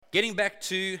Getting back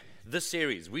to the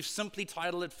series, we've simply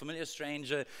titled it, Familiar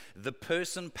Stranger, The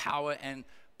Person, Power, and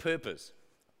Purpose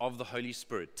of the Holy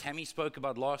Spirit. Tammy spoke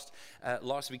about last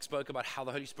week, spoke about how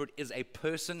the Holy Spirit is a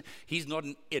person. He's not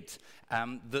an it.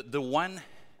 The one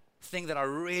thing that I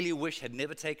really wish had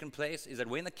never taken place is that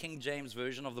when the King James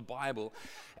Version of the Bible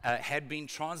had been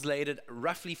translated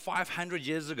roughly 500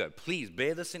 years ago, please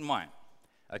bear this in mind.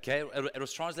 Okay, it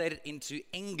was translated into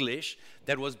English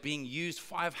that was being used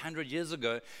 500 years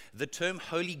ago. The term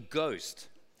Holy Ghost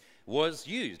was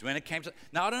used when it came to...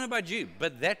 Now, I don't know about you,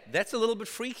 but that's a little bit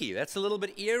freaky. That's a little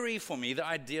bit eerie for me, the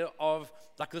idea of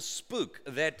like the spook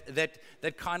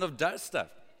that kind of does stuff.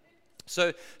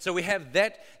 So we have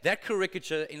that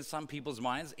caricature in some people's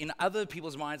minds. In other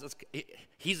people's minds,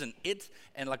 he's an it,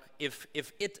 and like if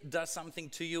it does something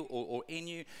to you or in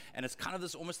you, and it's kind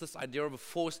of almost this idea of a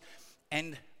force.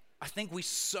 And I think we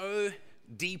so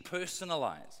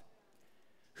depersonalize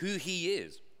who he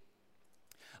is.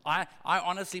 I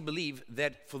honestly believe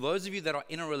that for those of you that are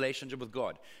in a relationship with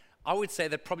God, I would say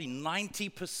that probably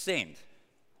 90%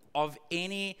 of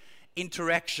any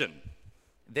interaction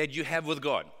that you have with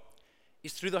God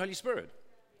is through the Holy Spirit.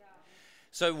 Yeah.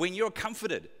 So when you're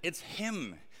comforted, it's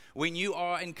Him. When you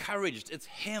are encouraged, it's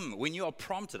Him. When you are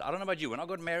prompted, I don't know about you, when I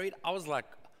got married, I was like,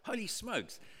 holy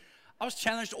smokes. I was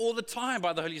challenged all the time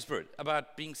by the Holy Spirit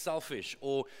about being selfish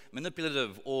or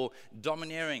manipulative or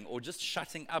domineering or just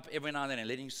shutting up every now and then and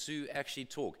letting Sue actually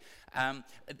talk.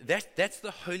 That's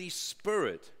the Holy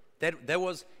Spirit. That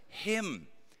was Him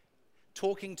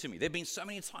talking to me. There have been so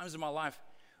many times in my life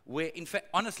where, in fact,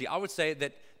 honestly, I would say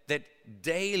that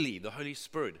daily the Holy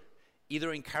Spirit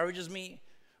either encourages me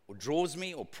or draws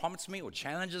me or prompts me or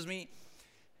challenges me,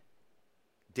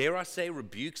 dare I say,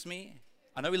 rebukes me.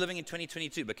 I know we're living in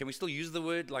 2022, but can we still use the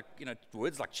word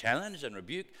words like challenge and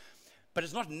rebuke? But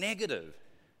it's not negative.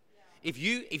 Yeah.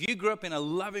 If you grew up in a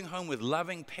loving home with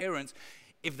loving parents,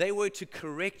 if they were to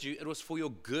correct you, it was for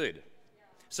your good. Yeah.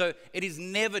 So it is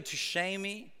never to shame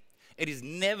me. It is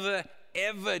never,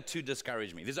 ever to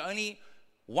discourage me. There's only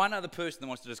one other person that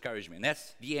wants to discourage me, and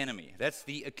that's the enemy. That's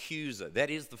the accuser. That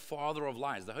is the father of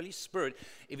lies. The Holy Spirit,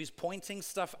 if He's pointing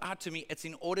stuff out to me, it's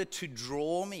in order to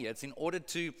draw me. It is in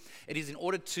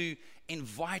order to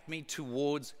invite me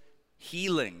towards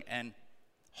healing and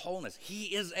wholeness.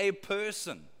 He is a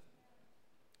person.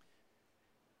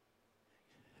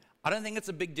 I don't think it's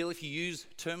a big deal if you use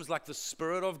terms like the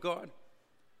Spirit of God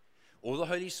or the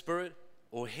Holy Spirit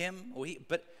or Him or He,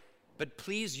 but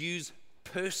please use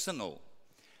personal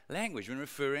language when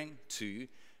referring to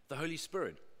the Holy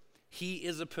Spirit. He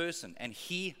is a person and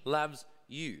He loves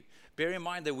you. Bear in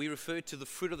mind that we refer to the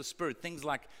fruit of the Spirit, things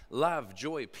like love,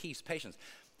 joy, peace, patience.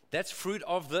 That's fruit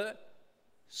of the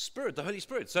Spirit, the Holy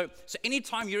Spirit. So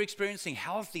anytime you're experiencing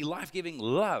healthy, life-giving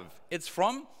love, it's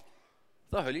from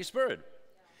the Holy Spirit.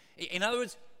 In other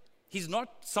words, He's not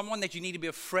someone that you need to be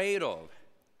afraid of.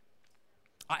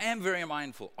 I am very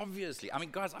mindful, obviously. I mean,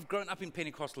 guys, I've grown up in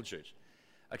Pentecostal church.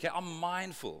 Okay, I'm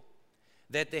mindful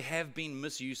that there have been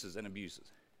misuses and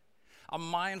abuses. I'm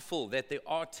mindful that there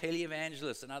are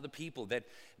televangelists and other people that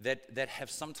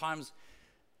have sometimes,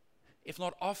 if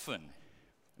not often,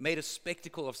 made a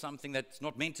spectacle of something that's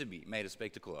not meant to be made a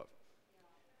spectacle of.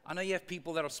 I know you have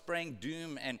people that are spraying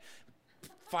doom and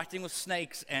fighting with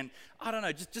snakes and, I don't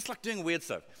know, just like doing weird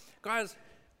stuff. Guys,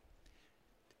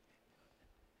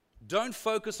 don't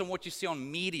focus on what you see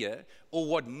on media or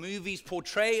what movies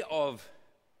portray of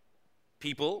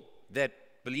people that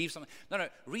believe something. No,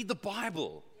 read the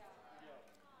Bible.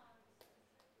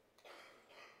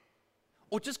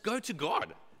 Or just go to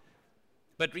God.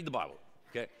 But read the Bible,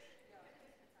 okay?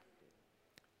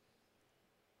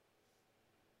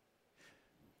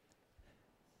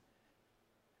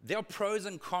 There are pros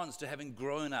and cons to having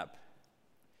grown up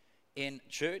in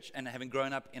church and having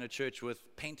grown up in a church with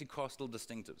Pentecostal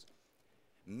distinctives.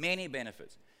 Many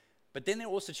benefits. But then there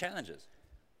are also challenges.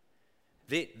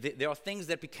 There are things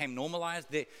that became normalized.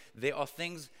 There are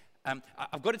things,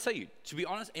 I've got to tell you, to be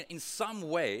honest, in some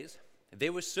ways,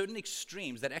 there were certain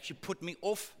extremes that actually put me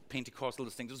off Pentecostal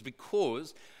distinctives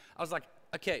because I was like,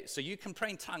 okay, so you can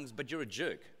pray in tongues, but you're a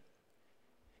jerk.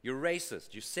 You're racist,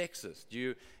 you're sexist,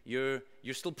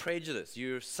 you're still prejudiced,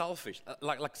 you're selfish.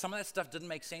 Like some of that stuff didn't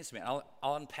make sense to me. I'll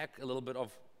unpack a little bit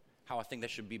of how I think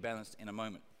that should be balanced in a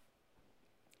moment.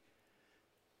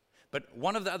 But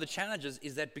one of the other challenges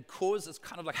is that because it's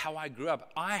kind of like how I grew up,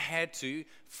 I had to,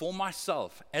 for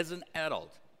myself, as an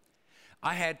adult,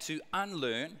 I had to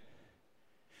unlearn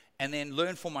and then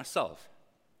learn for myself.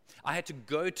 I had to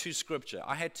go to Scripture.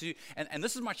 I had to, and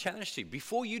this is my challenge to you.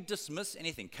 Before you dismiss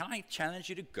anything, can I challenge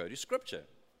you to go to Scripture?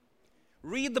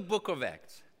 Read the book of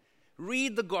Acts.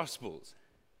 Read the Gospels.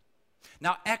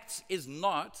 Now, Acts is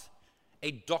not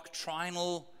a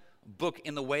doctrinal book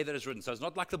in the way that it's written. So it's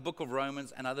not like the book of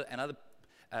Romans and other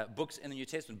books in the New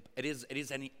Testament. It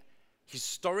is an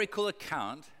historical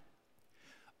account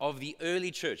of the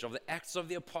early church, of the Acts of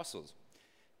the Apostles.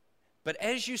 But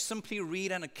as you simply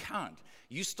read an account,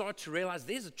 you start to realize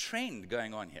there's a trend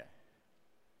going on here.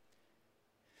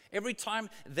 Every time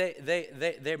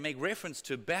they make reference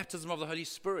to baptism of the Holy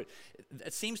Spirit,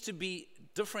 it seems to be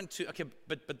different to, okay,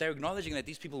 but they're acknowledging that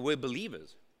these people were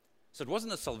believers. So it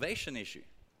wasn't a salvation issue.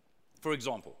 For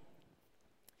example,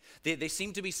 there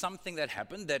seemed to be something that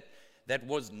happened that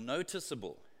was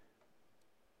noticeable.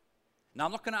 Now,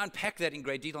 I'm not going to unpack that in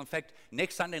great detail. In fact,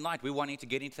 next Sunday night, we're wanting to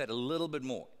get into that a little bit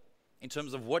more in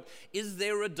terms of is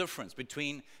there a difference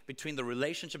between the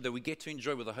relationship that we get to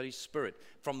enjoy with the Holy Spirit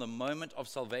from the moment of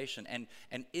salvation,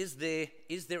 and is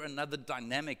there another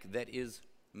dynamic that is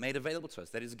made available to us,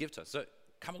 that is a gift to us? So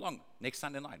come along next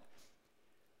Sunday night.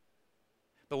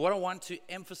 But what I want to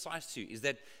emphasize to you is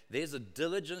that there's a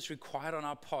diligence required on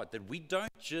our part, that we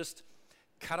don't just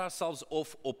cut ourselves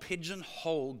off or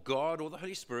pigeonhole God or the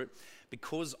Holy Spirit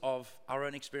because of our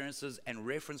own experiences and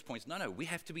reference points. No, we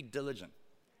have to be diligent.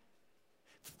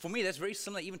 For me, that's very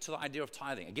similar even to the idea of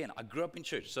tithing. Again, I grew up in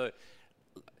church, so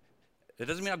it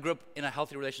doesn't mean I grew up in a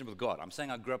healthy relationship with God. I'm saying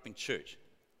I grew up in church.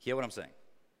 Hear what I'm saying?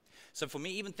 So for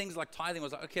me, even things like tithing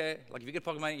was like, okay, like if you get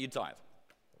pocket money, you tithe.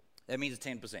 That means it's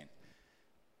 10%.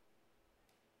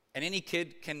 And any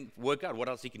kid can work out what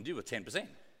else he can do with 10%.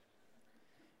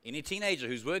 Any teenager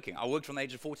who's working, I worked from the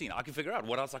age of 14, I can figure out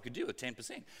what else I could do with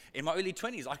 10%. In my early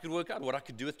 20s, I could work out what I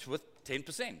could do with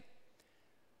 10%.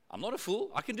 I'm not a fool.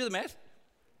 I can do the math.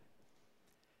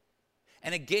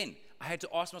 And again, I had to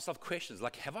ask myself questions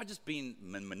like, have I just been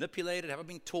manipulated? Have I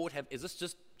been taught? Is this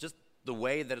just the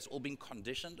way that it's all been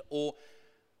conditioned? Or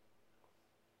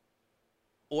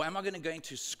am I going to go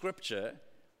into Scripture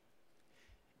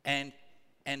and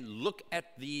look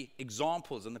at the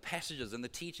examples and the passages and the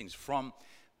teachings from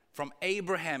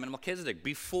Abraham and Melchizedek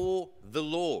before the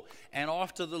law and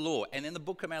after the law and in the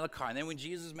book of Malachi, and then when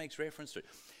Jesus makes reference to it,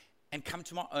 and come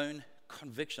to my own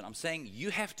conviction? I'm saying you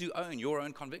have to own your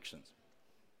own convictions.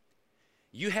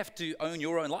 You have to own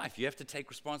your own life. You have to take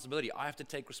responsibility. I have to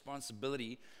take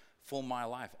responsibility for my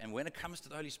life. And when it comes to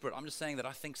the Holy Spirit, I'm just saying that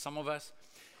I think some of us,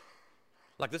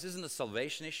 like, this isn't a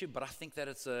salvation issue, but I think that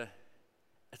it's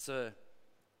a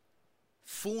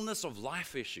fullness of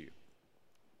life issue.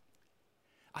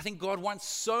 I think God wants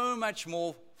so much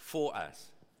more for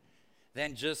us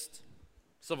than just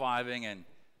surviving and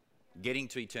getting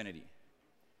to eternity.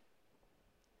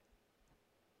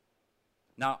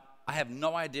 Now, I have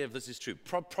no idea if this is true.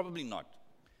 Probably not.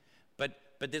 But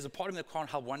there's a part of me that can't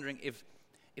help wondering if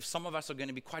some of us are going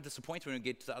to be quite disappointed when we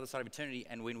get to the other side of eternity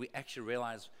and when we actually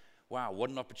realize, wow, what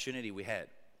an opportunity we had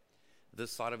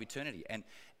this side of eternity.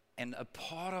 And a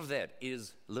part of that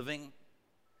is living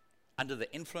under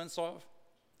the influence of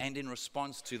and in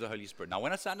response to the Holy Spirit. Now,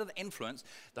 when I say under the influence,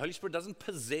 the Holy Spirit doesn't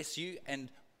possess you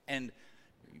and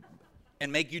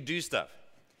make you do stuff.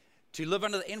 To live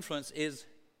under the influence is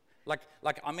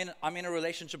like I'm in a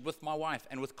relationship with my wife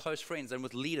and with close friends and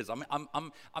with leaders.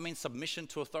 I'm in submission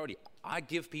to authority. I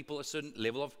give people a certain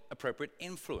level of appropriate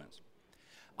influence.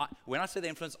 When I say the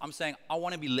influence, I'm saying I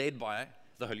want to be led by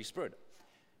the Holy Spirit.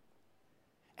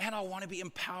 And I want to be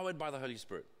empowered by the Holy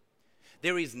Spirit.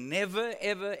 There is never,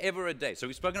 ever, ever a day. So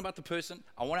we've spoken about the person.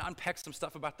 I want to unpack some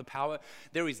stuff about the power.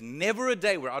 There is never a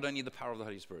day where I don't need the power of the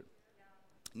Holy Spirit.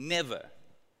 Never.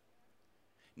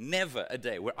 Never a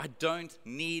day where I don't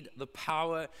need the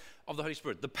power of the Holy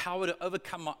Spirit, the power to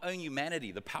overcome my own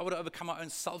humanity, the power to overcome my own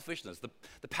selfishness,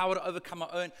 the power to overcome my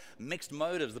own mixed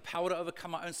motives, the power to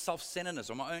overcome my own self-centeredness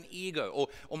or my own ego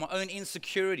or my own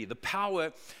insecurity, the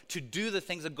power to do the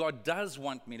things that God does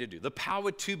want me to do, the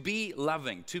power to be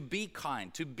loving, to be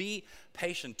kind, to be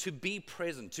patient, to be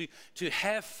present, to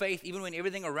have faith even when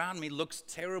everything around me looks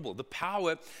terrible, the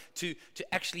power to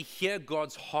actually hear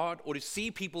God's heart or to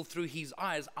see people through His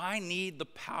eyes. I need the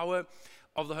power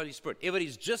of the Holy Spirit. If it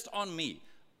is just on me,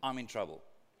 I'm in trouble.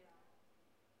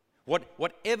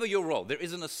 Whatever your role, there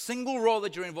isn't a single role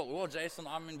that you're involved. Well, Jason,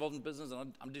 I'm involved in business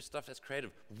and I'm doing stuff that's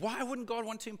creative. Why wouldn't God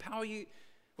want to empower you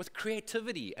with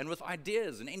creativity and with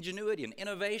ideas and ingenuity and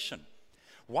innovation?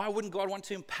 Why wouldn't God want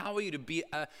to empower you to be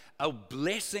a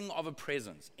blessing of a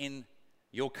presence in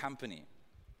your company?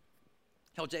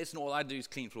 Hell, Jason, all I do is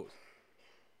clean floors.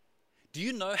 Do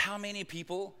you know how many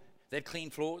people that clean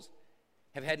floors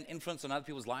have had an influence on other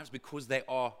people's lives because they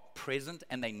are present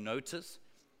and they notice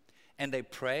and they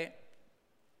pray?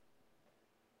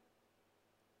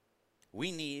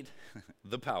 We need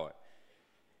the power.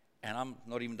 And I'm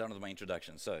not even done with my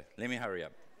introduction, so let me hurry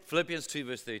up. Philippians 2,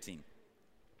 verse 13.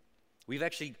 We've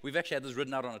actually had this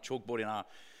written out on a chalkboard in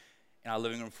our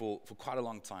living room for quite a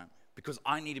long time, because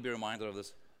I need to be reminded of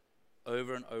this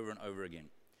over and over and over again.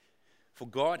 For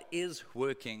God is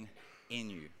working in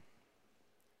you.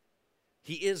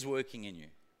 He is working in you,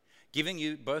 giving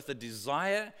you both the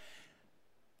desire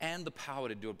and the power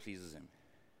to do what pleases Him.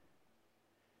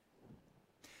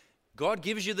 God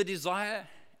gives you the desire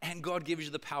and God gives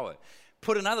you the power.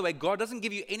 Put another way, God doesn't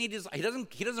give you any desire.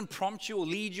 He doesn't prompt you or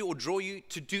lead you or draw you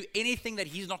to do anything that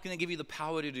He's not going to give you the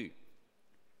power to do.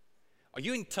 Are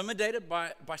you intimidated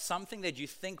by something that you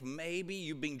think maybe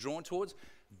you're being drawn towards?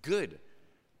 Good.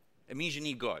 It means you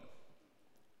need God.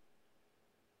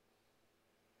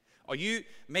 Are you,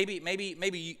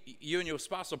 maybe you and your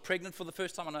spouse are pregnant for the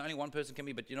first time. I know only one person can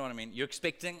be, but you know what I mean. You're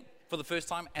expecting for the first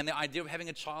time, and the idea of having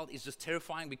a child is just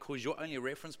terrifying, because your only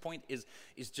reference point is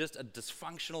just a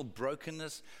dysfunctional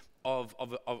brokenness of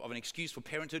an excuse for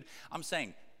parenthood. I'm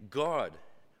saying God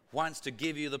wants to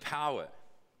give you the power.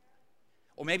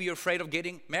 Or maybe you're afraid of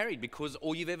getting married because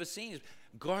all you've ever seen is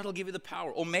God will give you the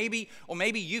power. Or maybe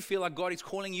you feel like God is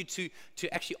calling you to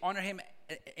actually honor Him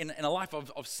in a life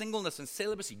of singleness and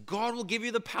celibacy. God will give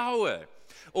you the power.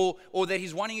 Or that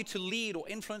He's wanting you to lead or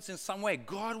influence in some way.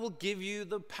 God will give you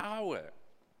the power.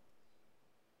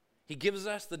 He gives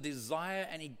us the desire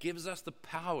and He gives us the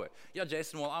power. Yeah,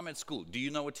 Jason, well, I'm at school. Do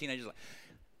you know what teenagers are like?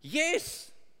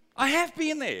 Yes, I have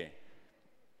been there.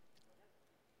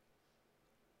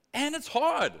 And it's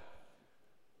hard.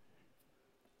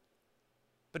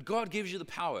 But God gives you the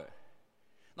power.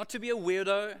 Not to be a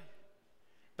weirdo,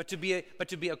 but to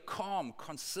be a calm,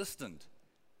 consistent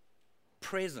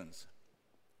presence.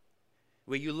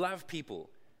 Where you love people,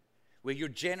 where you're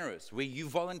generous, where you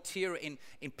volunteer in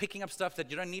picking up stuff that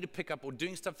you don't need to pick up, or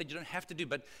doing stuff that you don't have to do,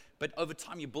 but over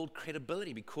time you build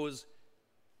credibility because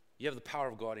you have the power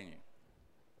of God in you.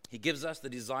 He gives us the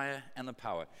desire and the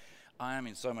power. I am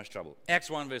in so much trouble. Acts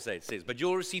 1 verse 8 says, but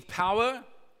you'll receive power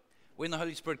when the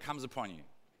Holy Spirit comes upon you.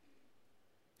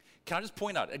 Can I just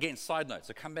point out, again, side note,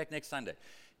 so come back next Sunday.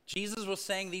 Jesus was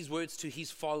saying these words to His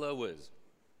followers.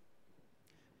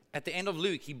 At the end of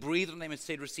Luke, He breathed on them and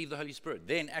said, receive the Holy Spirit.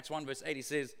 Then Acts 1 verse 8, He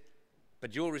says,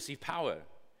 but you'll receive power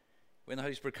when the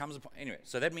Holy Spirit comes upon you. Anyway,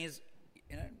 so that means,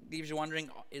 leaves you wondering,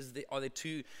 are there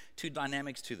two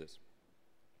dynamics to this?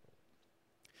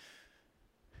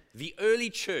 The early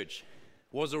church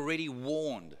was already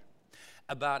warned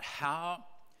about how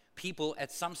people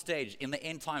at some stage in the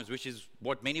end times, which is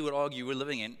what many would argue we're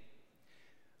living in,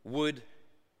 would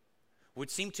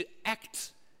seem to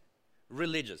act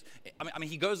religious. I mean,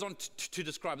 he goes on to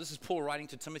describe, this is Paul writing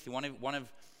to Timothy, one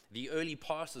of the early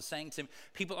pastors, saying to him,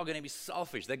 people are going to be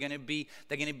selfish, they're going to be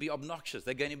obnoxious,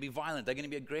 they're going to be violent, they're going to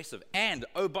be aggressive. And,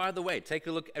 oh, by the way, take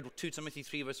a look at 2 Timothy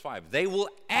 3 verse 5. They will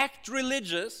act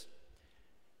religious,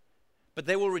 but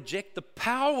they will reject the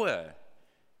power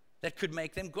that could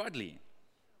make them godly.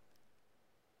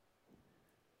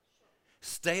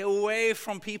 Stay away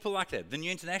from people like that. The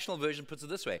New International Version puts it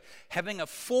this way. Having a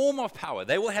form of power.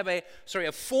 They will have a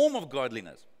form of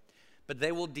godliness, but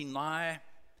they will deny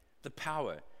the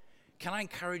power. Can I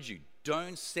encourage you,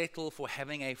 don't settle for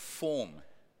having a form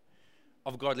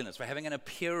of godliness, for having an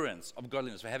appearance of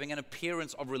godliness, for having an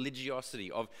appearance of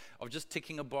religiosity, of just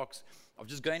ticking a box, of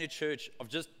just going to church, of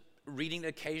just reading the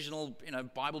occasional,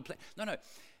 Bible play. No.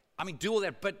 I mean, do all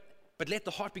that, but let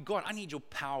the heart be God. I need your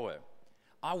power.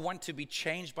 I want to be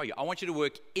changed by you. I want you to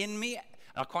work in me.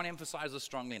 I can't emphasize this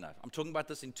strongly enough. I'm talking about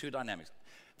this in two dynamics.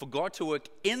 For God to work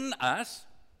in us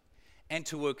and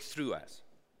to work through us.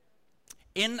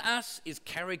 In us is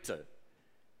character.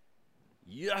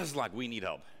 Yes, like we need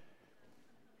help.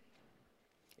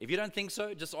 If you don't think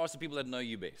so, just ask the people that know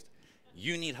you best.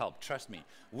 You need help, trust me.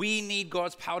 We need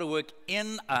God's power to work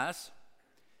in us,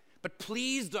 but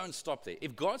please don't stop there.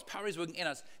 If God's power is working in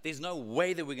us, there's no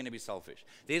way that we're going to be selfish.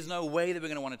 There's no way that we're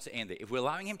going to want it to end there. If we're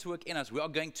allowing Him to work in us, we are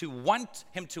going to want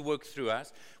Him to work through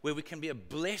us, where we can be a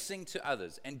blessing to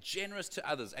others, and generous to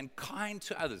others, and kind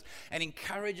to others, and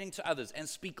encouraging to others, and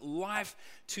speak life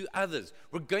to others.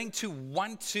 We're going to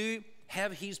want to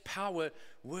have His power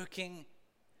working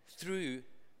through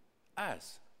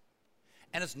us.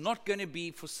 And it's not going to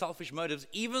be for selfish motives,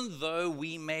 even though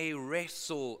we may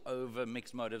wrestle over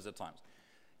mixed motives at times.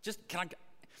 I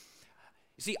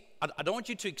don't want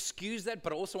you to excuse that,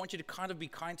 but I also want you to kind of be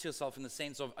kind to yourself in the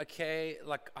sense of, okay,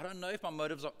 like, I don't know if my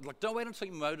motives are, like, don't wait until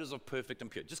your motives are perfect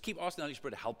and pure. Just keep asking the Holy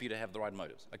Spirit to help you to have the right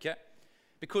motives, okay?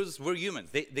 Because we're humans.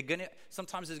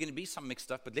 Sometimes there's going to be some mixed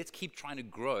stuff, but let's keep trying to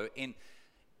grow in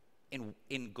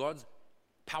God's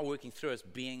power working through us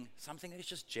being something that is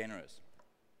just generous.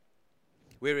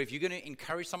 Where if you're going to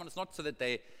encourage someone, it's not so that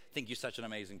they think you're such an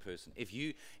amazing person. If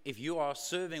you are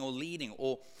serving or leading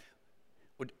or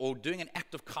doing an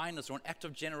act of kindness or an act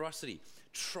of generosity,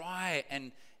 try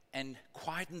and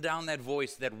quieten down that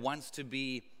voice that wants to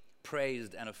be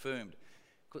praised and affirmed.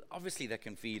 Because obviously that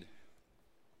can feed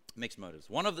mixed motives.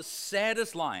 One of the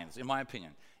saddest lines, in my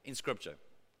opinion, in Scripture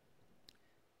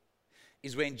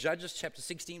is where in Judges chapter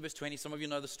 16, verse 20, some of you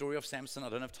know the story of Samson. I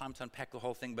don't have time to unpack the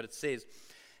whole thing, but it says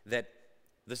that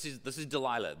this is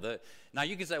Delilah. Now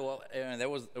you can say, well, it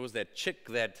was that chick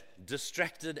that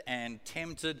distracted and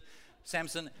tempted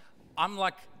Samson. I'm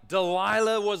like,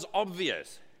 Delilah was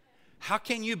obvious. How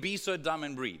can you be so dumb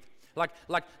and breathe? Like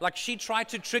she tried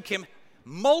to trick him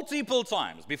multiple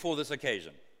times before this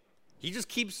occasion. He just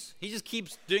keeps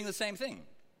doing the same thing.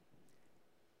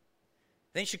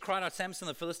 Then she cried out, Samson,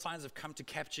 the Philistines have come to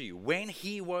capture you. When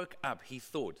he woke up, he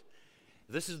thought,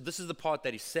 this is the part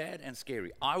that is sad and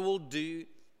scary. I will do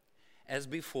as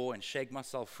before and shake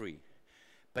myself free.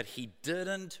 But he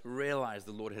didn't realize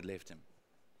the Lord had left him.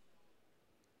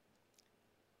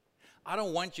 I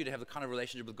don't want you to have the kind of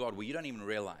relationship with God where you don't even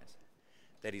realize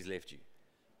that he's left you.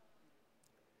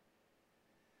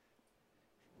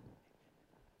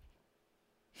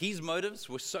 His motives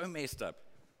were so messed up.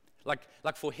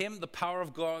 Like for him, the power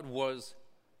of God was,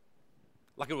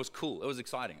 like it was cool. It was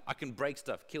exciting. I can break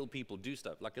stuff, kill people, do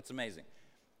stuff. Like it's amazing.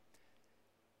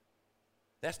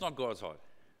 That's not God's heart.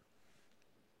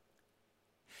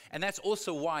 And that's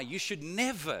also why you should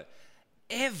never,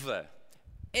 ever,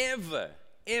 ever,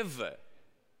 ever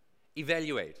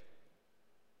evaluate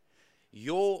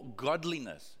your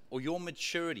godliness or your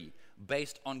maturity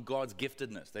based on God's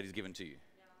giftedness that he's given to you.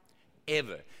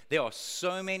 Ever. There are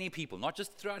so many people, not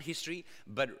just throughout history,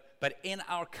 but in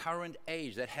our current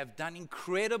age that have done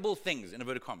incredible things, in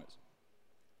inverted commas,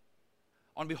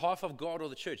 on behalf of God or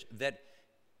the church that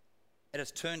it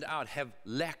has turned out have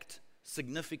lacked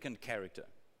significant character,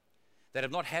 that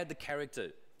have not had the character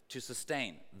to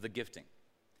sustain the gifting.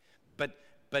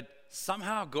 But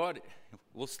somehow God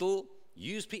will still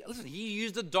use people. Listen, he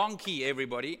used a donkey,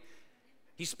 everybody.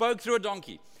 He spoke through a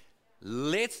donkey.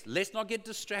 Let's not get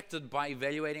distracted by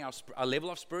evaluating our level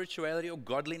of spirituality or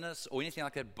godliness or anything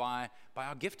like that by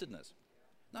our giftedness.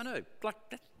 No, like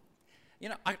that. You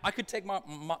know, I could take my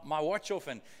watch off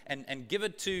and give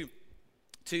it to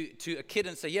a kid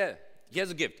and say, yeah,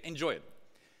 here's a gift, enjoy it.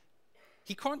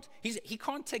 He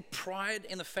can't take pride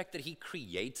in the fact that he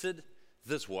created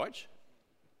this watch.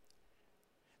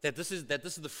 That this is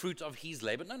the fruit of his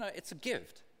labor. No, it's a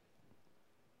gift.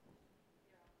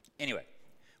 Anyway.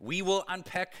 We will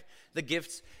unpack the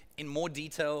gifts in more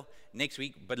detail next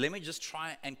week, but let me just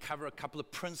try and cover a couple of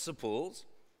principles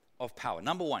of power.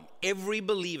 Number one, every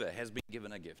believer has been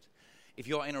given a gift. If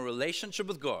you are in a relationship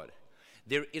with God,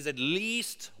 there is at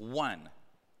least one,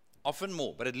 often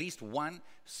more, but at least one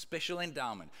special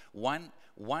endowment, one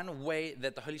way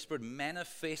that the Holy Spirit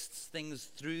manifests things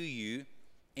through you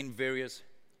in various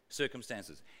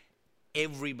circumstances.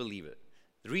 Every believer.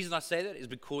 The reason I say that is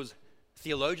because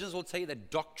theologians will tell you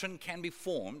that doctrine can be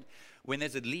formed when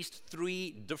there's at least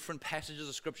 3 different passages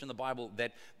of Scripture in the Bible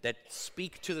that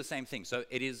speak to the same thing. So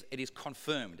it is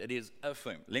confirmed, it is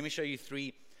affirmed. Let me show you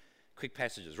 3 quick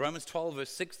passages. Romans 12,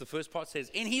 verse 6, the first part says,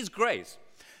 in his grace,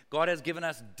 God has given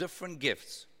us different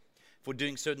gifts for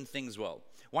doing certain things well.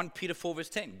 1 Peter 4, verse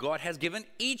 10, God has given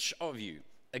each of you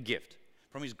a gift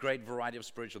from his great variety of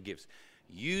spiritual gifts.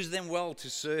 Use them well to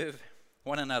serve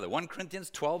one another. 1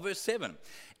 Corinthians 12, verse 7.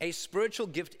 A spiritual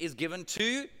gift is given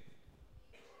to...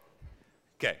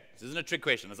 Okay, this isn't a trick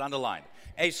question. It's underlined.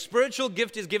 A spiritual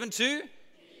gift is given to...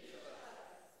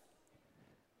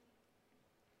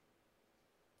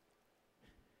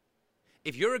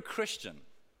 If you're a Christian,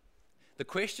 the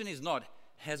question is not,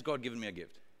 has God given me a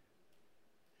gift?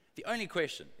 The only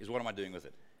question is, what am I doing with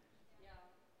it?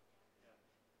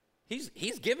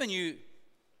 He's given you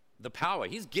the power.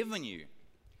 He's given you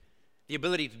the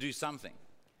ability to do something.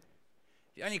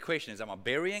 The only question is, am I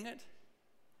burying it?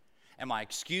 Am I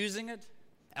excusing it?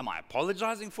 Am I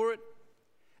apologizing for it?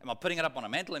 Am I putting it up on a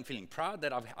mantle and feeling proud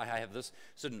that I have this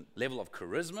certain level of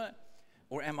charisma?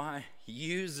 Or am I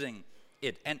using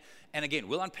it? And again,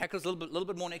 we'll unpack this a little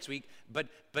bit more next week, but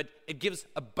it gives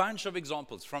a bunch of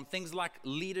examples, from things like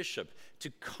leadership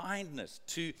to kindness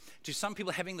to some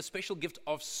people having the special gift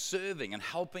of serving and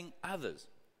helping others,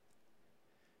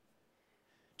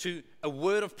 to a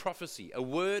word of prophecy, a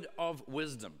word of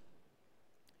wisdom.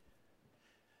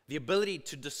 The ability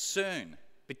to discern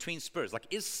between spirits. Like,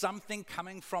 is something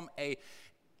coming from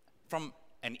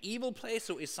an evil place,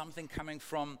 or is something coming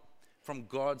from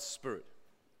God's Spirit?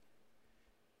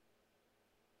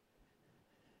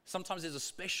 Sometimes there's a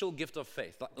special gift of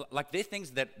faith. Like there are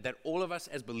things that all of us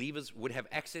as believers would have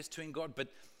access to in God, but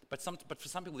for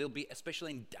some people there'll be a special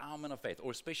endowment of faith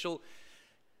or a special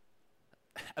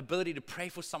ability to pray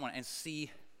for someone and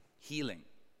see healing.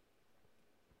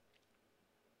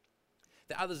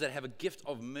 There are others that have a gift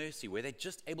of mercy where they're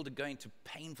just able to go into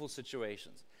painful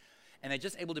situations and they're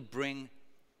just able to bring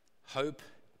hope,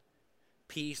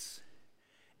 peace,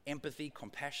 empathy,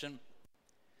 compassion.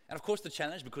 And of course the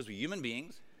challenge, because we're human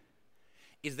beings,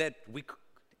 is that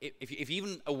if you're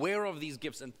even aware of these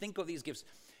gifts and think of these gifts,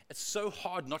 it's so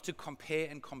hard not to compare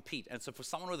and compete. And so for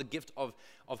someone with a gift of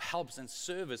helps and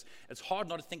service, it's hard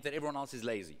not to think that everyone else is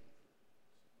lazy.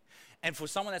 And for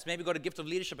someone that's maybe got a gift of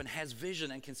leadership and has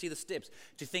vision and can see the steps,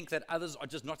 to think that others are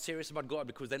just not serious about God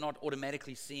because they're not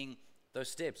automatically seeing those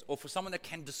steps. Or for someone that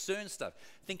can discern stuff,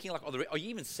 thinking like, are you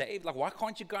even saved? Like, why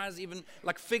can't you guys even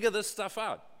like figure this stuff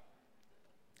out?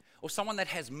 Or someone that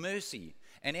has mercy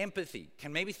and empathy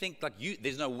can maybe think like,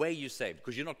 there's no way you're saved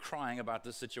because you're not crying about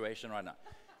this situation right now.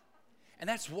 And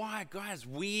that's why, guys,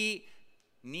 we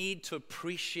need to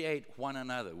appreciate one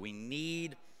another. We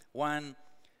need one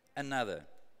another.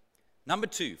 Number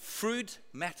 2, fruit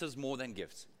matters more than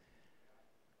gifts.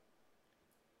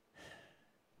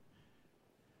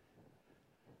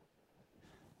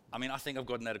 I mean, I think I've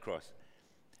gotten that across.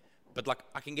 But like,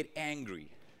 I can get angry.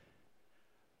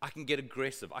 I can get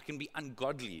aggressive. I can be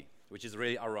ungodly, which is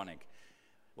really ironic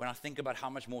when I think about how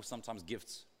much more sometimes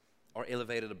gifts are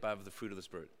elevated above the fruit of the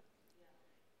Spirit.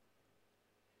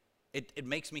 It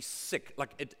makes me sick.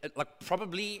 Like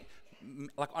probably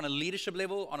like on a leadership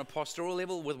level, on a pastoral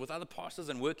level, with other pastors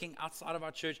and working outside of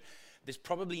our church, there's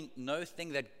probably no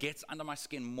thing that gets under my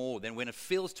skin more than when it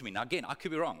feels to me. Now again, I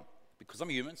could be wrong because I'm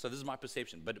human, so this is my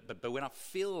perception. But when I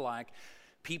feel like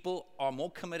people are more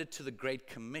committed to the Great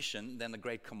Commission than the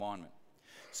Great Commandment.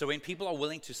 So when people are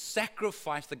willing to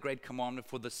sacrifice the Great Commandment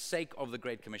for the sake of the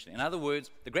Great Commission. In other words,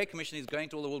 the Great Commission is going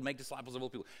to all the world, make disciples of all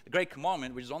people. The Great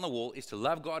Commandment, which is on the wall, is to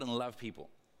love God and love people.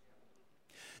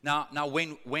 Now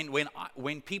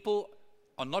when people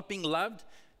are not being loved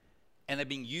and they're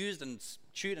being used and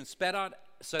chewed and spat out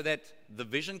so that the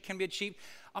vision can be achieved,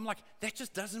 I'm like, that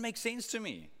just doesn't make sense to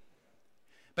me.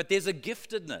 But there's a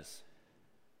giftedness.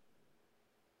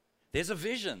 There's a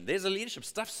vision. There's a leadership.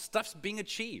 Stuff's being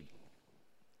achieved.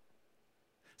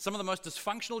 Some of the most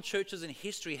dysfunctional churches in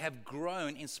history have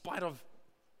grown in spite of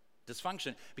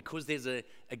dysfunction because there's a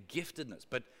giftedness.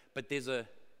 But there's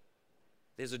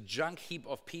a junk heap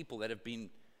of people that have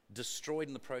been destroyed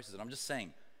in the process. And I'm just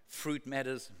saying, fruit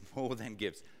matters more than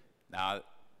gifts. Now,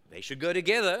 they should go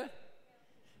together.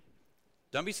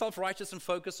 Don't be self-righteous and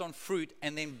focus on fruit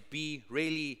and then be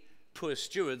really poor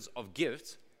stewards of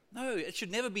gifts. No, it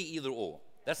should never be either or.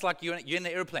 That's like you're in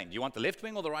the airplane. Do you want the left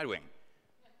wing or the right wing?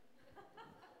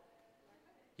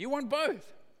 You want both.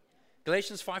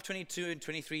 Galatians 5:22 and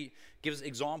 23 gives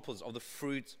examples of the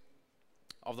fruit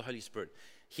of the Holy Spirit.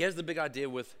 Here's the big idea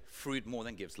with fruit more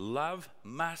than gifts. Love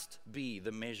must be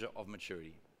the measure of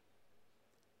maturity.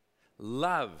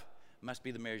 Love must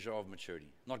be the measure of maturity,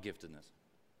 not giftedness.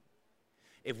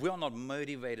 If we are not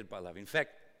motivated by love, in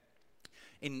fact,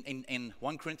 in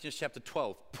 1 Corinthians chapter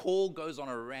 12, Paul goes on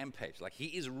a rampage. Like he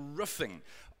is riffing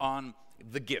on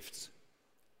the gifts.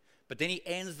 But then he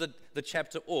ends the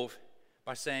chapter off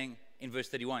by saying in verse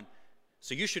 31,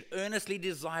 so you should earnestly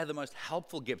desire the most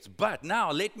helpful gifts. But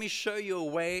now let me show you a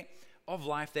way of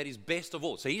life that is best of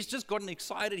all. So he's just gotten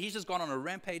excited. He's just gone on a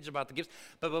rampage about the gifts.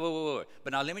 But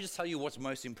now let me just tell you what's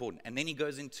most important. And then he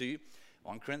goes into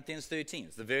 1 Corinthians 13.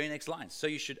 It's the very next line. So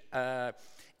you should,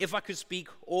 if I could speak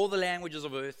all the languages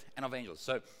of earth and of angels.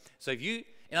 So if you,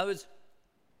 in other words,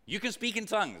 you can speak in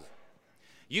tongues.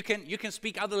 You can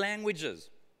speak other languages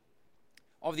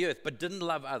of the earth, but didn't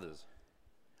love others.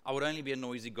 I would only be a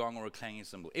noisy gong or a clanging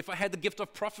cymbal. If I had the gift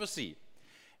of prophecy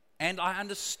and I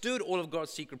understood all of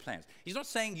God's secret plans. He's not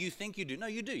saying you think you do. No,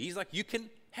 you do. He's like, you can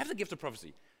have the gift of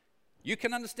prophecy. You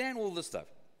can understand all this stuff.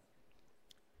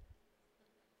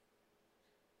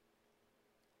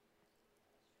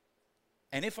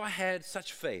 And if I had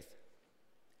such faith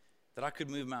that I could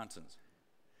move mountains,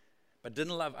 but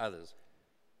didn't love others,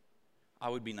 I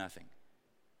would be nothing.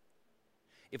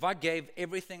 If I gave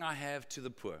everything I have to the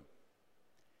poor,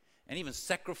 and even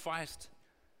sacrificed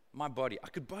my body, I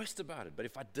could boast about it. But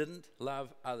if I didn't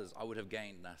love others, I would have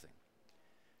gained nothing.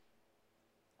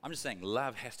 I'm just saying,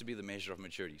 love has to be the measure of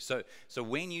maturity. So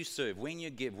when you serve, when you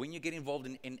give, when you get involved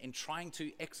in trying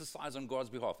to exercise on God's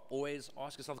behalf, always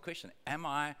ask yourself the question, am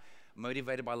I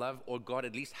motivated by love? Or God,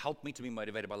 at least help me to be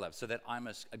motivated by love so that I'm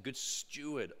a good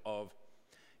steward of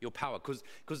your power.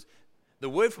 Because the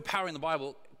word for power in the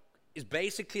Bible is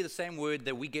basically the same word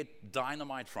that we get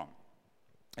dynamite from.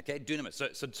 Okay,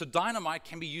 dunamis. So dynamite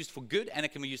can be used for good and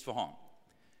it can be used for harm,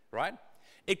 right?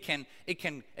 It can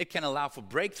allow for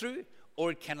breakthrough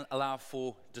or it can allow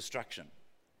for destruction.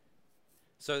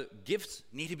 So gifts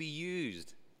need to be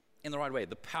used in the right way.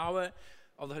 The power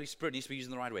of the Holy Spirit needs to be used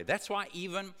in the right way. That's why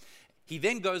even he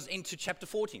then goes into chapter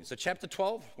 14. So chapter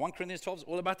 12, 1 Corinthians 12 is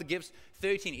all about the gifts.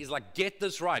 13 is like, get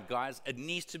this right, guys. It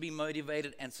needs to be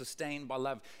motivated and sustained by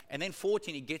love. And then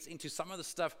 14, he gets into some of the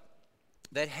stuff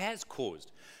that has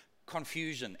caused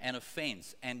confusion and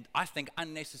offense and I think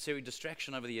unnecessary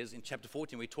distraction over the years in chapter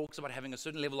 14, where he talks about having a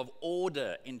certain level of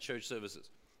order in church services,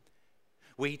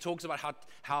 where he talks about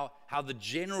how the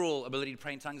general ability to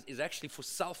pray in tongues is actually for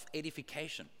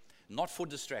self-edification, not for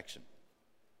distraction.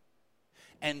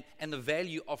 And the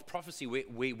value of prophecy,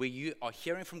 where you are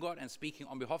hearing from God and speaking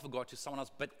on behalf of God to someone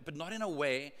else, but not in a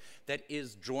way that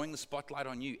is drawing the spotlight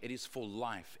on you. It is for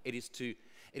life. It is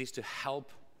to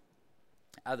help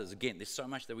others. Again, there's so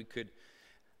much that we could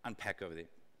unpack over there.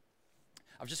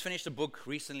 I've just finished a book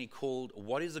recently called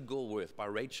What is a Girl Worth by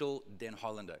Rachel Den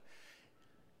Hollander.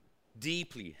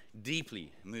 Deeply,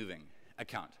 deeply moving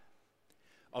account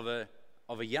of a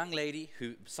young lady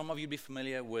who, some of you be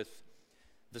familiar with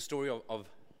the story of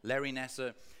Larry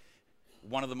Nassar,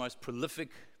 one of the most prolific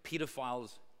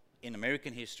pedophiles in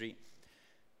American history,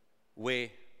 where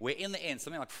in the end,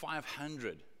 something like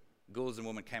 500 girls and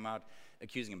women came out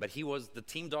accusing him. But he was the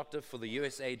team doctor for the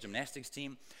USA gymnastics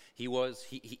team. He was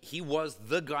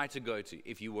the guy to go to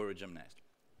if you were a gymnast.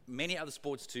 Many other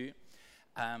sports too,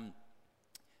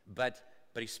 but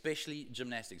especially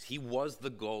gymnastics. He was the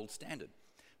gold standard.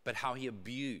 But how he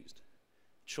abused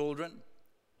children,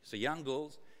 so young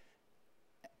girls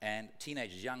and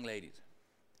teenagers, young ladies.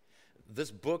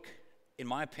 This book, in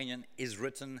my opinion, is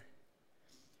written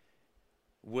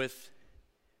with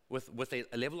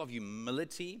a level of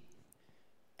humility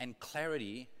and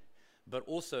clarity, but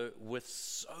also with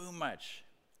so much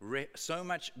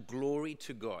glory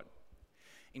to God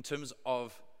in terms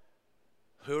of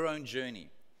her own journey,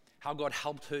 how God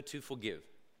helped her to forgive,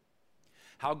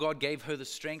 how God gave her the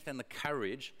strength and the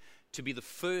courage to be the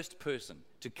first person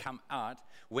to come out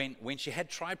when she had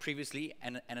tried previously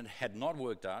and it had not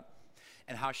worked out,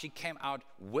 and how she came out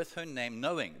with her name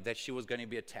knowing that she was going to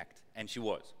be attacked, and she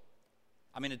was.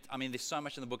 I mean, there's so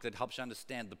much in the book that helps you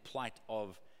understand the plight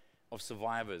of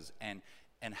survivors and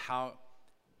how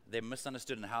they're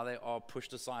misunderstood and how they are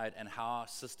pushed aside and how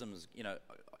systems,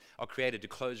 are created to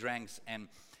close ranks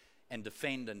and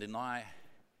defend and deny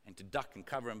and to duck and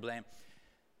cover and blame.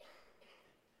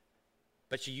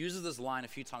 But she uses this line a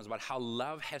few times about how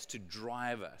love has to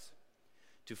drive us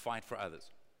to fight for others.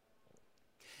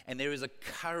 And there is a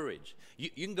courage. You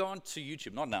can go onto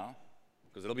YouTube, not now,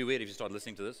 because it'll be weird if you start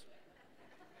listening to this.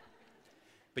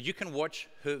 But you can watch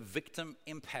her victim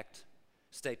impact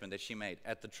statement that she made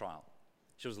at the trial.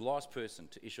 She was the last person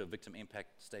to issue a victim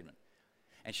impact statement.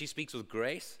 And she speaks with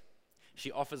grace.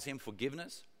 She offers him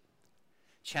forgiveness,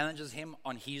 challenges him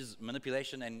on his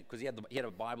manipulation, and because he had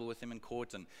a Bible with him in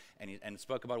court and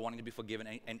spoke about wanting to be forgiven.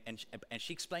 And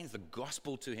she explains the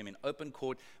gospel to him in open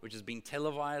court, which is being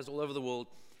televised all over the world.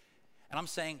 And I'm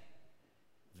saying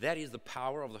that is the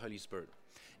power of the Holy Spirit.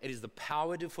 It is the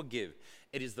power to forgive.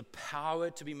 It is the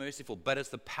power to be merciful. But it's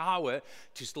the power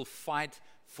to still fight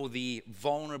for the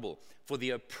vulnerable, for the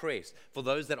oppressed, for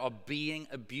those that are being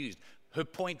abused. Her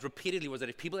point repeatedly was that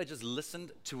if people had just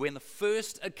listened to when the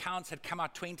first accounts had come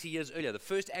out 20 years earlier, the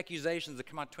first accusations had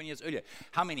come out 20 years earlier,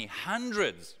 how many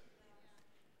hundreds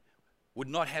would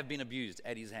not have been abused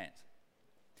at his hands?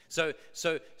 So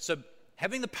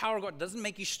having the power of God doesn't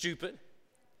make you stupid.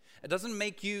 It doesn't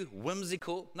make you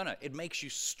whimsical. No, it makes you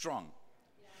strong.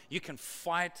 You can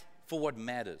fight for what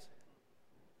matters.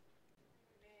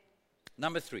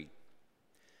 Number 3,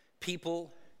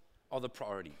 people are the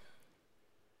priority.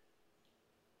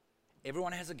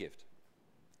 Everyone has a gift.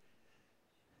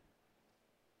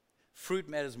 Fruit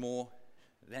matters more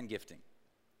than gifting.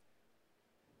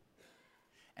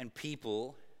 And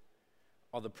people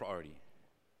are the priority.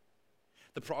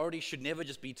 The priority should never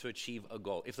just be to achieve a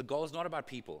goal. If the goal is not about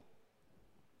people,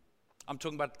 I'm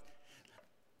talking about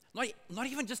not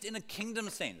even just in a kingdom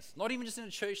sense, not even just in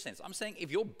a church sense. I'm saying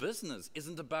if your business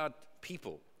isn't about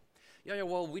people,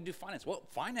 well, we do finance. Well,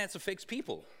 finance affects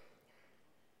people.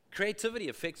 Creativity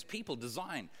affects people,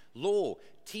 design, law,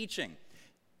 teaching.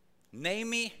 Name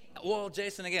me, well,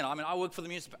 Jason, again, I work for the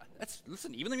municipality.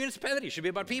 Listen, even the municipality should be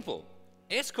about people.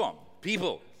 ESCOM,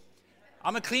 people.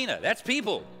 I'm a cleaner, that's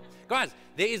people. Guys,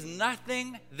 there is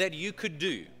nothing that you could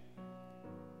do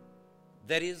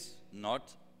that is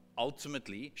not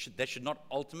ultimately, that should not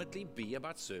ultimately be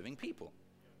about serving people.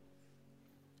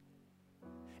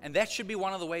 And that should be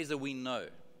one of the ways that we know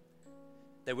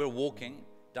that we're walking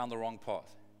down the wrong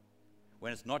path.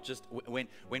 When it's not just,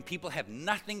 when people have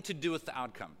nothing to do with the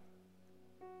outcome.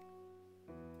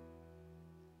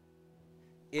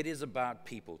 It is about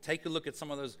people. Take a look at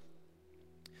some of those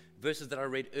verses that I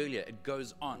read earlier. It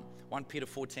goes on. 1 Peter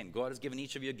 4:10. God has given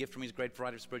each of you a gift from his great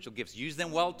variety of spiritual gifts. Use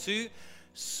them well to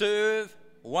serve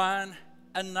one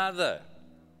another.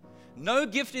 No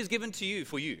gift is given to you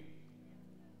for you.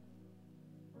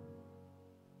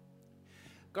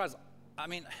 Guys, I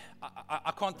mean,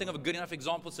 I can't think of a good enough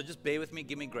example, so just bear with me,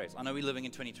 give me grace. I know we're living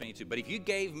in 2022, but if you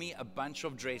gave me a bunch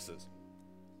of dresses,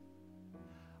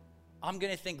 I'm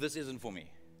going to think this isn't for me.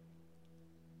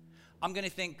 I'm going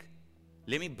to think,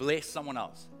 let me bless someone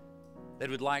else that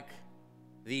would like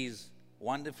these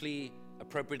wonderfully,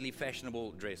 appropriately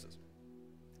fashionable dresses.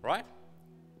 Right?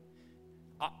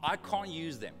 I can't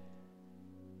use them,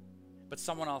 but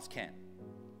someone else can.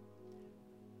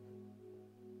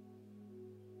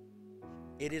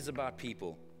 It is about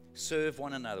people. Serve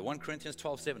one another. 1 Corinthians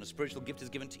 12:7, a spiritual gift is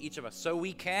given to each of us so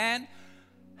we can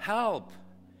help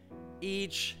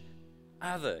each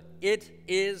other. It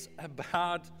is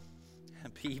about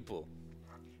people.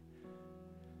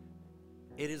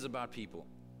 It is about people.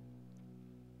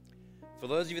 For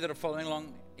those of you that are following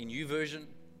along in YouVersion,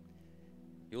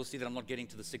 you'll see that I'm not getting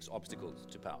to the 6 obstacles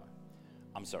to power.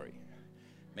 I'm sorry.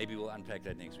 Maybe we'll unpack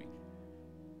that next week.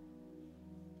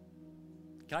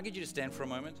 Can I get you to stand for a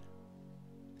moment?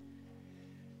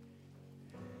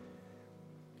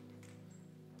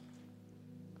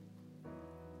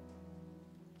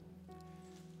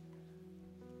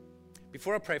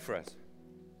 Before I pray for us,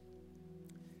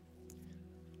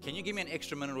 can you give me an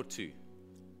extra minute or two?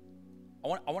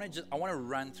 I want to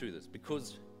run through this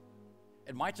because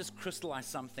it might just crystallize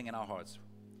something in our hearts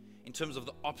in terms of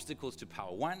the obstacles to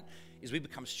power. One is we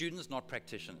become students, not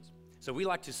practitioners. So we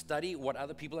like to study what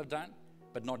other people have done,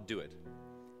 but not do it,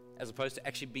 as opposed to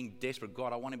actually being desperate.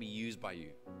 God, I want to be used by you.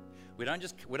 We don't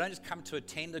just come to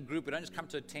attend a group. We don't just come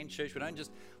to attend church. We don't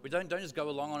just go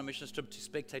along on a mission trip to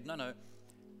spectate. No.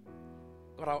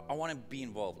 God, I want to be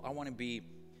involved. I want to be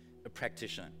a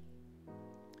practitioner.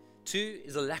 2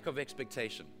 is a lack of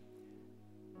expectation.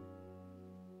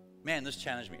 Man, this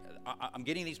challenged me. I'm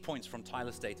getting these points from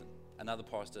Tyler Staton, another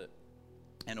pastor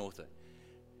and author.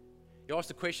 He asked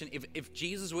the question, if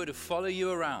Jesus were to follow you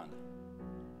around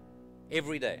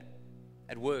every day,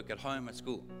 at work, at home, at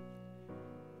school,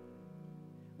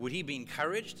 would he be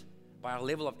encouraged by our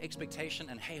level of expectation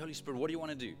and, hey, Holy Spirit, what do you want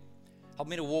to do? Help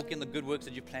me to walk in the good works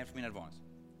that you planned for me in advance.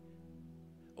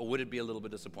 Or would it be a little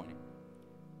bit disappointing?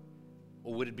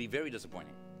 Or would it be very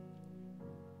disappointing?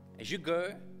 As you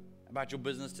go about your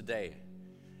business today,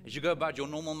 as you go about your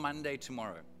normal Monday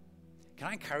tomorrow, can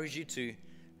I encourage you to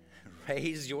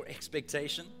raise your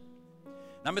expectation?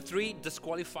 Number 3,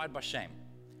 disqualified by shame.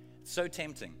 It's so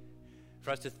tempting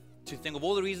for us to think of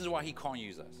all the reasons why he can't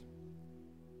use us.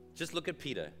 Just look at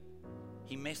Peter.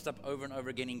 He messed up over and over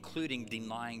again, including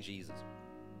denying Jesus.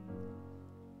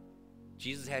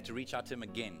 Jesus had to reach out to him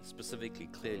again, specifically,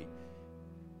 clearly.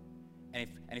 And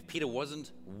if Peter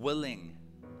wasn't willing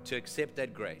to accept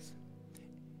that grace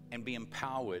and be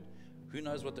empowered, who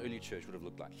knows what the early church would have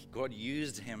looked like. God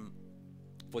used him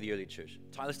for the early church.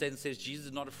 Tyler Staton says Jesus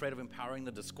is not afraid of empowering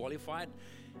the disqualified.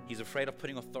 He's afraid of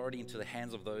putting authority into the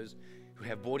hands of those who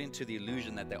have bought into the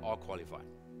illusion that they are qualified.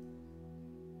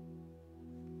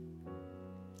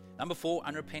 Number 4,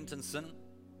 unrepentant sin.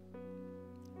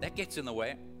 That gets in the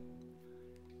way.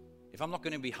 If I'm not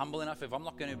going to be humble enough, if I'm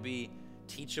not going to be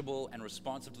teachable and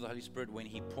responsive to the Holy Spirit when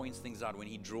he points things out, when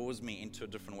he draws me into a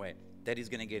different way, that is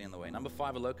going to get in the way. Number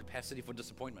 5, a low capacity for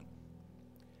disappointment.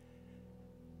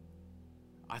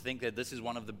 I think that this is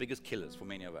one of the biggest killers for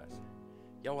many of us.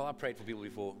 Yeah, well, I prayed for people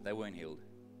before, they weren't healed.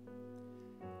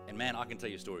 And man, I can tell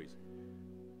you stories.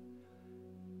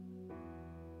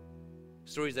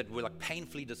 Stories that were like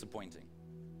painfully disappointing.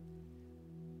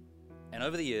 And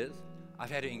over the years, I've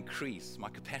had to increase my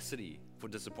capacity for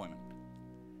disappointment.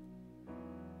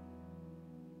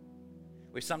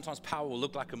 Where sometimes power will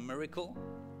look like a miracle,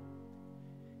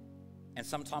 and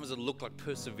sometimes it'll look like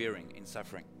persevering in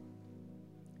suffering.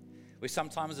 Where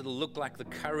sometimes it'll look like the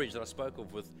courage that I spoke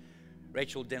of with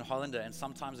Rachel Den Hollander, and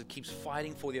sometimes it keeps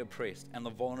fighting for the oppressed and the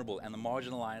vulnerable and the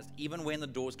marginalized, even when the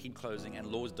doors keep closing and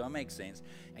laws don't make sense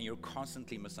and you're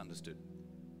constantly misunderstood.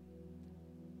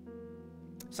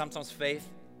 Sometimes faith,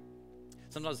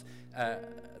 sometimes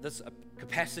this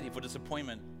capacity for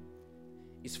disappointment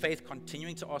is faith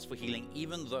continuing to ask for healing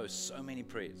even though so many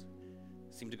prayers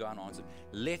seem to go unanswered.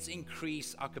 Let's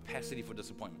increase our capacity for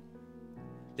disappointment.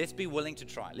 Let's be willing to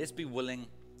try. Let's be willing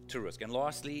to risk. And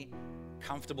lastly,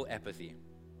 comfortable apathy.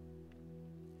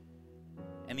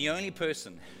 And the only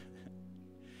person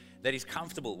that is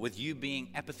comfortable with you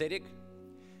being apathetic,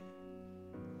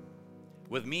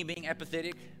 with me being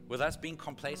apathetic, with us being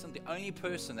complacent, the only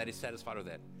person that is satisfied with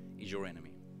that is your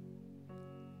enemy,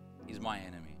 is my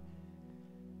enemy.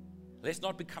 Let's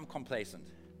not become complacent.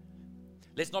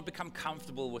 Let's not become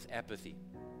comfortable with apathy.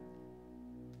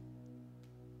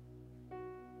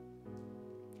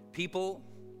 People,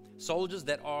 soldiers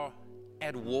that are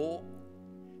at war,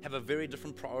 have a very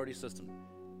different priority system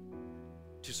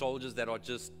to soldiers that are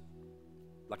just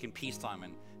like in peacetime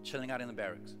and chilling out in the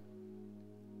barracks.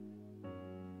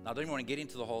 Now, I don't even want to get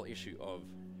into the whole issue of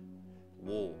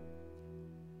war.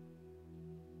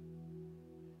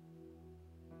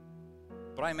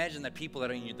 But I imagine that people that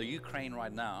are in the Ukraine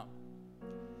right now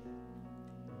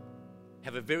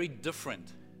have a very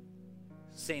different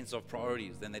sense of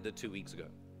priorities than they did 2 weeks ago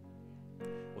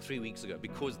or 3 weeks ago,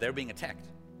 because they're being attacked.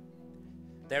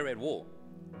 They're at war.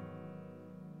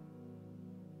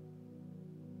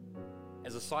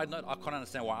 As a side note, I can't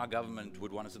understand why our government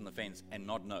would want to sit on the fence and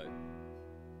not know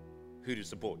who to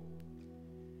support.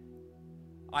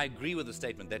 I agree with the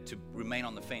statement that to remain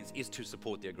on the fence is to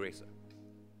support the aggressor.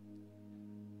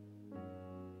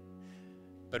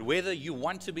 But whether you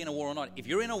want to be in a war or not, if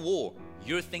you're in a war,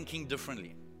 you're thinking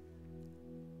differently.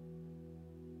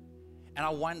 And I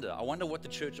wonder what the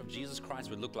Church of Jesus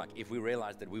Christ would look like if we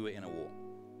realized that we were in a war.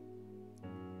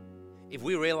 If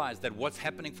we realized that what's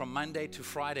happening from Monday to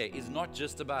Friday is not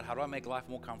just about how do I make life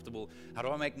more comfortable, how do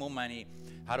I make more money,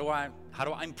 how do I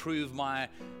improve my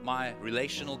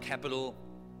relational capital.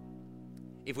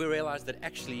 If we realize that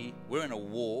actually we're in a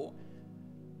war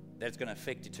that's going to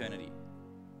affect eternity.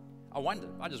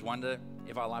 I just wonder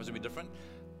if our lives would be different.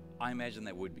 I imagine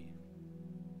they would be.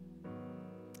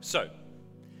 So,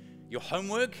 your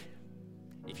homework,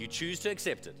 if you choose to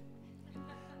accept it,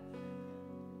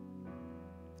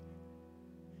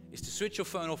 is to switch your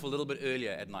phone off a little bit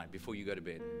earlier at night before you go to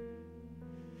bed.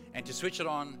 And to switch it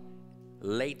on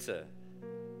later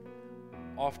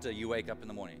after you wake up in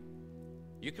the morning.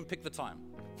 You can pick the time.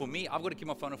 For me, I've got to keep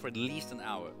my phone off for at least an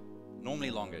hour,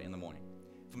 normally longer in the morning.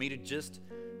 For me to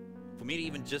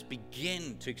even just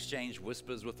begin to exchange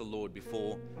whispers with the Lord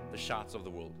before the shouts of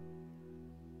the world.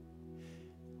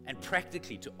 And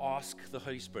practically to ask the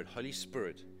Holy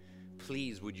Spirit,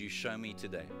 please would you show me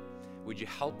today? Would you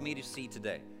help me to see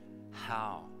today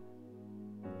how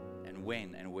and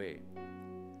when and where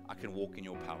I can walk in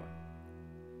your power?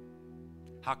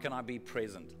 How can I be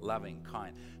present, loving,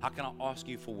 kind? How can I ask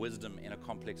you for wisdom in a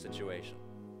complex situation?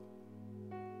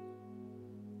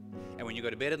 And when you go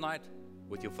to bed at night,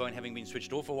 with your phone having been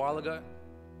switched off a while ago,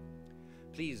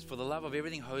 please, for the love of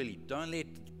everything holy, don't let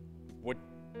what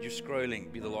you're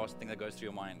scrolling be the last thing that goes through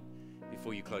your mind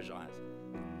before you close your eyes.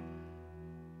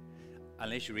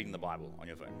 Unless you're reading the Bible on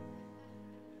your phone.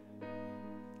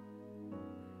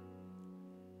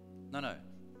 No.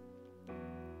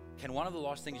 Can one of the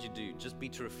last things you do just be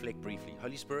to reflect briefly?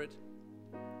 Holy Spirit,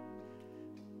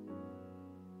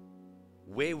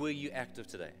 where were you active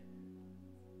today?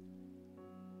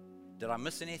 Did I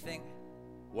miss anything?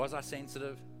 Was I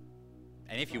sensitive?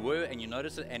 And if you were and you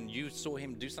noticed it and you saw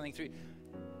him do something through,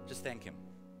 just thank him.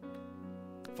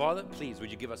 Father, please, would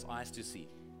you give us eyes to see?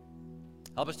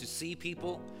 Help us to see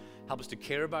people. Help us to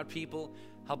care about people.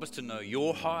 Help us to know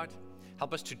your heart.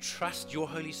 Help us to trust your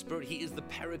Holy Spirit. He is the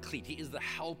paraclete. He is the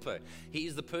helper. He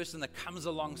is the person that comes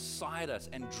alongside us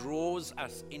and draws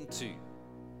us into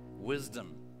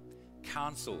wisdom,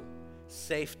 counsel,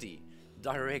 safety,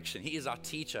 direction. He is our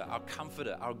teacher, our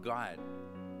comforter, our guide.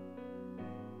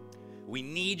 We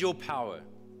need your power.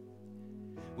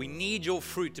 We need your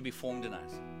fruit to be formed in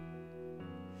us.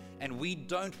 And we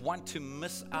don't want to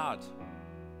miss out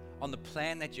on the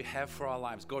plan that you have for our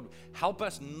lives. God, help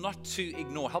us not to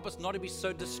ignore. Help us not to be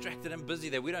so distracted and busy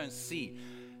that we don't see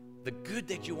the good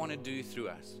that you want to do through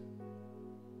us.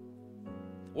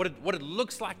 What it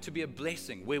looks like to be a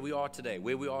blessing where we are today,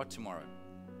 where we are tomorrow.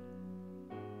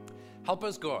 Help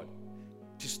us, God,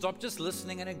 to stop just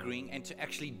listening and agreeing and to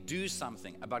actually do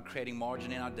something about creating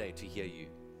margin in our day to hear you,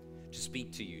 to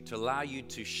speak to you, to allow you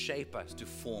to shape us, to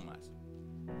form us.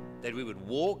 That we would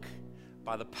walk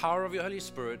by the power of your Holy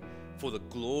Spirit for the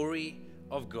glory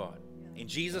of God. In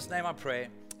Jesus' name I pray.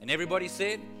 And everybody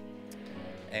said,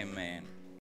 Amen.